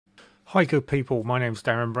Hi good people, my name's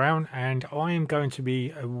Darren Brown and I am going to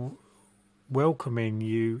be welcoming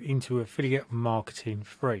you into affiliate marketing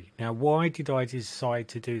free. Now why did I decide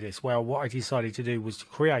to do this? Well, what I decided to do was to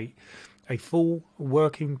create a full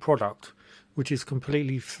working product which is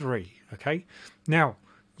completely free. Okay, now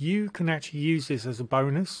you can actually use this as a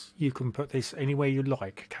bonus. You can put this anywhere you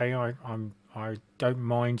like. Okay, I don't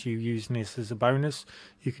mind you using this as a bonus.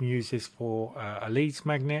 You can use this for a leads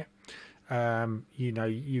magnet. You know,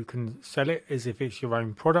 you can sell it as if it's your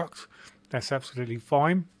own product. That's absolutely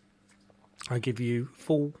fine. I give you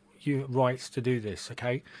full rights to do this.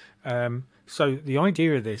 Okay, so the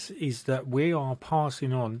idea of this is that we are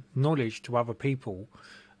passing on knowledge to other people,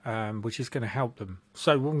 which is going to help them.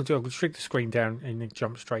 So what I'm going to do, I'm going to shrink the screen down and then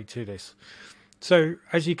jump straight to this. So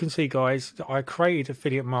as you can see guys, I created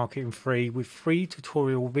affiliate marketing free with free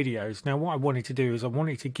tutorial videos. Now what I wanted to do is I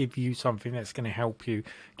wanted to give you something that's going to help you,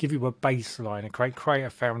 give you a baseline, and create a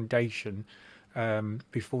foundation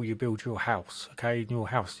before you build your house. Okay, and your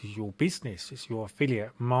house is your business, it's your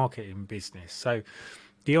affiliate marketing business. So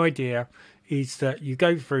the idea is that you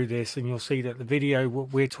go through this and you'll see that the video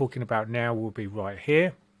what we're talking about now will be right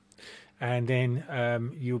here. And then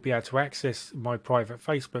you'll be able to access my private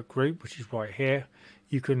Facebook group, which is right here.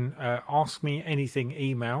 You can ask me anything,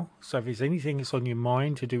 email. So if there's anything that's on your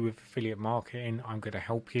mind to do with affiliate marketing, I'm going to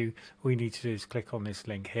help you. All you need to do is click on this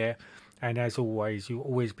link here. And as always, you'll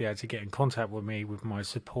always be able to get in contact with me with my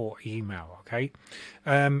support email, okay?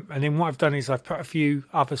 And then what I've done is I've put a few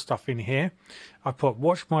other stuff in here. I put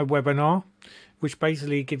watch my webinar, which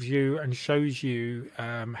basically gives you and shows you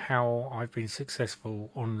how I've been successful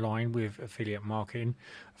online with affiliate marketing.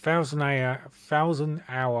 1,000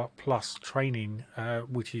 hour plus training,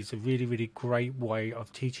 which is a really great way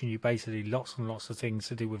of teaching you basically lots and lots of things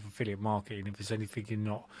to do with affiliate marketing. If there's anything you're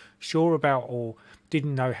not sure about or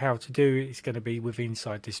didn't know how to do, it's going to be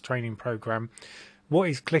inside this training program. What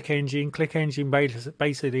is Click Engine? Click Engine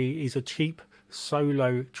basically is a cheap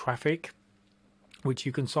solo traffic which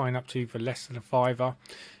you can sign up to for less than $5,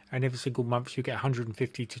 and every single month you get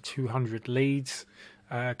 150 to 200 leads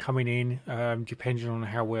coming in, depending on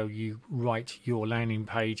how well you write your landing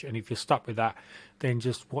page. And if you're stuck with that, then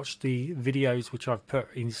just watch the videos which I've put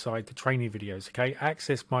inside the training videos. Okay,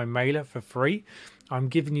 access my mailer for free. I'm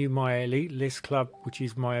giving you my elite list club, which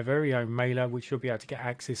is my very own mailer, which you'll be able to get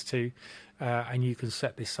access to, and you can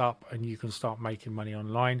set this up and you can start making money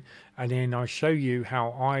online. And then I show you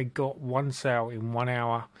how I got one sale in 1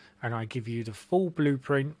 hour, and I give you the full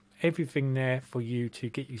blueprint, everything there for you to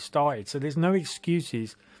get you started. So there's no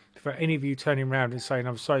excuses for any of you turning around and saying,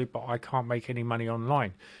 I'm sorry, but I can't make any money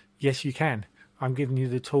online. Yes, you can. I'm giving you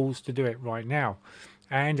the tools to do it right now.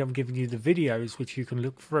 And I'm giving you the videos which you can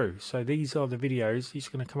look through. So these are the videos. It's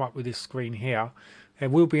going to come up with this screen here. There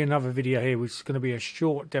will be another video here which is going to be a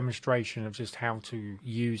short demonstration of just how to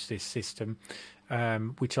use this system,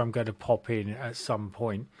 which I'm going to pop in at some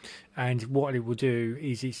point. And what it will do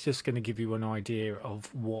is it's just going to give you an idea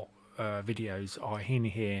of what videos are in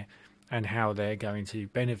here and how they're going to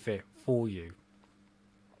benefit for you.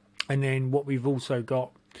 And then what we've also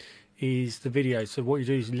got is the video. So what you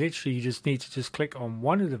do is literally you just need to just click on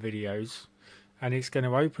one of the videos and it's going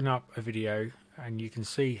to open up a video, and you can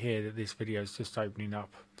see here that this video is just opening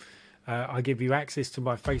up. I give you access to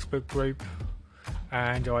my Facebook group,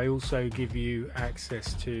 and I also give you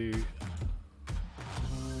access to,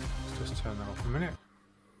 let's just turn that off a minute.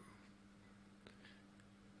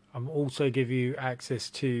 I'm also give you access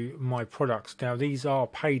to my products. Now these are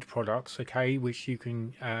paid products, okay, which you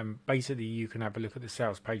can basically you can have a look at the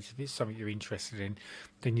sales page. If it's something you're interested in,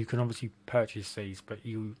 then you can obviously purchase these, but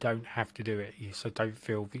you don't have to do it, so don't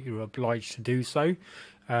feel that you're obliged to do so.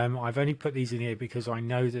 I've only put these in here because I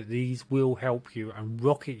know that these will help you and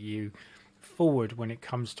rocket you forward when it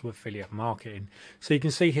comes to affiliate marketing. So you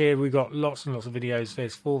can see here we've got lots and lots of videos.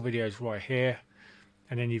 There's 4 videos right here.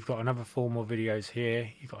 And then you've got another 4 more videos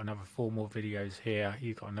here. You've got another 4 more videos here.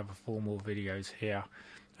 You've got another 4 more videos here.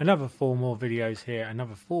 Another 4 more videos here.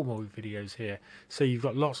 Another 4 more videos here. So you've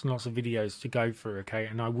got lots and lots of videos to go through, okay?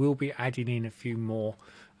 And I will be adding in a few more,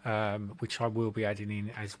 which I will be adding in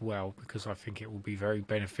as well, because I think it will be very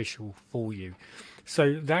beneficial for you.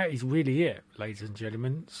 So that is really it, ladies and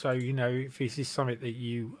gentlemen. So, you know, if this is something that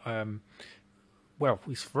you, well,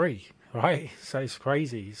 it's free, right? So it's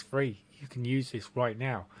crazy. It's free. You can use this right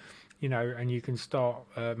now, you know, and you can start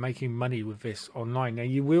making money with this online. Now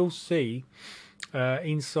you will see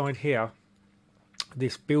inside here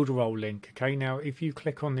this build a roll link. Okay, now if you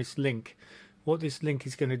click on this link, what this link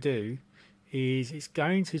is going to do is it's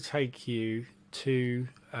going to take you to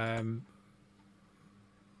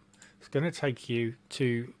it's going to take you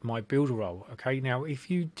to my builder role. Okay, now if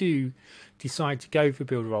you do decide to go for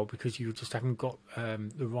builder role because you just haven't got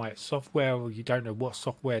the right software, or you don't know what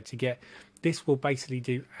software to get, this will basically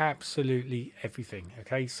do absolutely everything.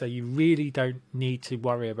 Okay, so you really don't need to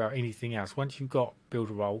worry about anything else. Once you've got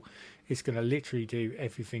builder role, it's going to literally do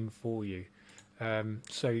everything for you.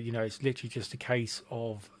 So you know, it's literally just a case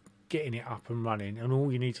of getting it up and running, and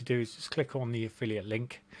all you need to do is just click on the affiliate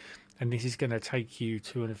link, and this is going to take you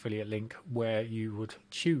to an affiliate link where you would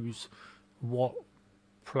choose what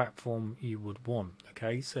platform you would want.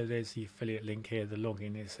 Okay, so there's the affiliate link here, the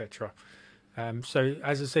login, etc. So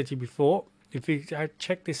as I said to you before, if you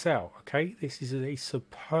check this out, okay, this is a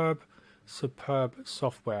superb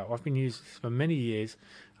software. I've been using this for many years.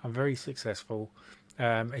 I'm very successful.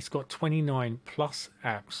 It's got 29 plus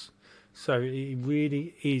apps, so it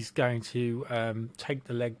really is going to take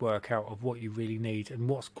the legwork out of what you really need. And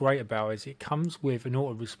what's great about it is it comes with an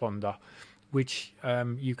autoresponder, which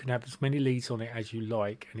you can have as many leads on it as you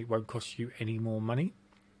like, and it won't cost you any more money.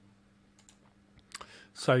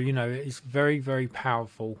 So you know, it's very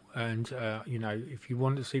powerful. And you know, if you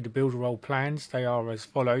want to see the builder role plans, they are as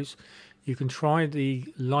follows. You can try the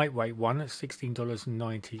lightweight one at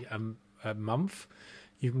 $16.90 a month.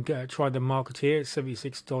 You can try the marketeer at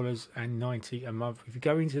 $76.90 a month. If you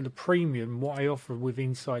go into the premium, what I offer with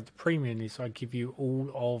inside the premium is I give you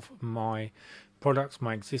all of my products,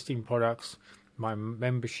 my existing products, my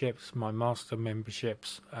memberships, my master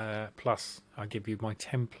memberships, plus I give you my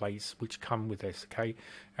templates which come with this. Okay,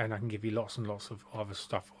 and I can give you lots and lots of other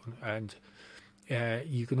stuff on. And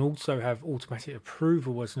you can also have automatic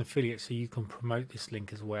approval as an affiliate, so you can promote this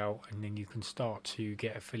link as well, and then you can start to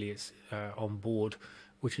get affiliates on board,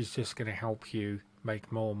 which is just going to help you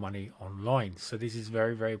make more money online. So this is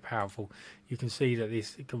very powerful. You can see that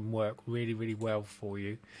this can work really well for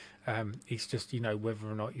you. It's just, you know, whether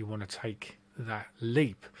or not you want to take that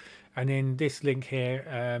leap. And then this link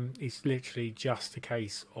here is literally just a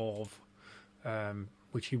case of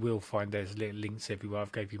which you will find there's little links everywhere.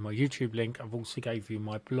 I've gave you my YouTube link, I've also gave you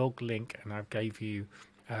my blog link, and I've gave you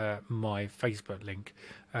my Facebook link.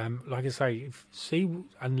 Like I say, see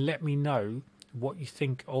and let me know what you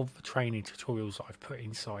think of the training tutorials that I've put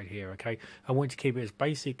inside here. Okay, I want to keep it as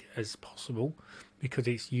basic as possible because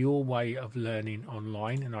it's your way of learning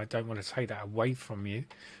online, and I don't want to take that away from you.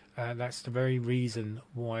 That's the very reason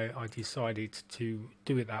why I decided to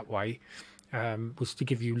do it that way, was to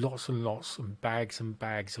give you lots and lots and bags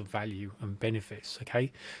of value and benefits.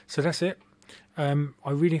 Okay, so that's it. I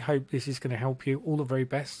really hope this is going to help you. All the very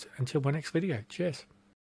best until my next video. Cheers.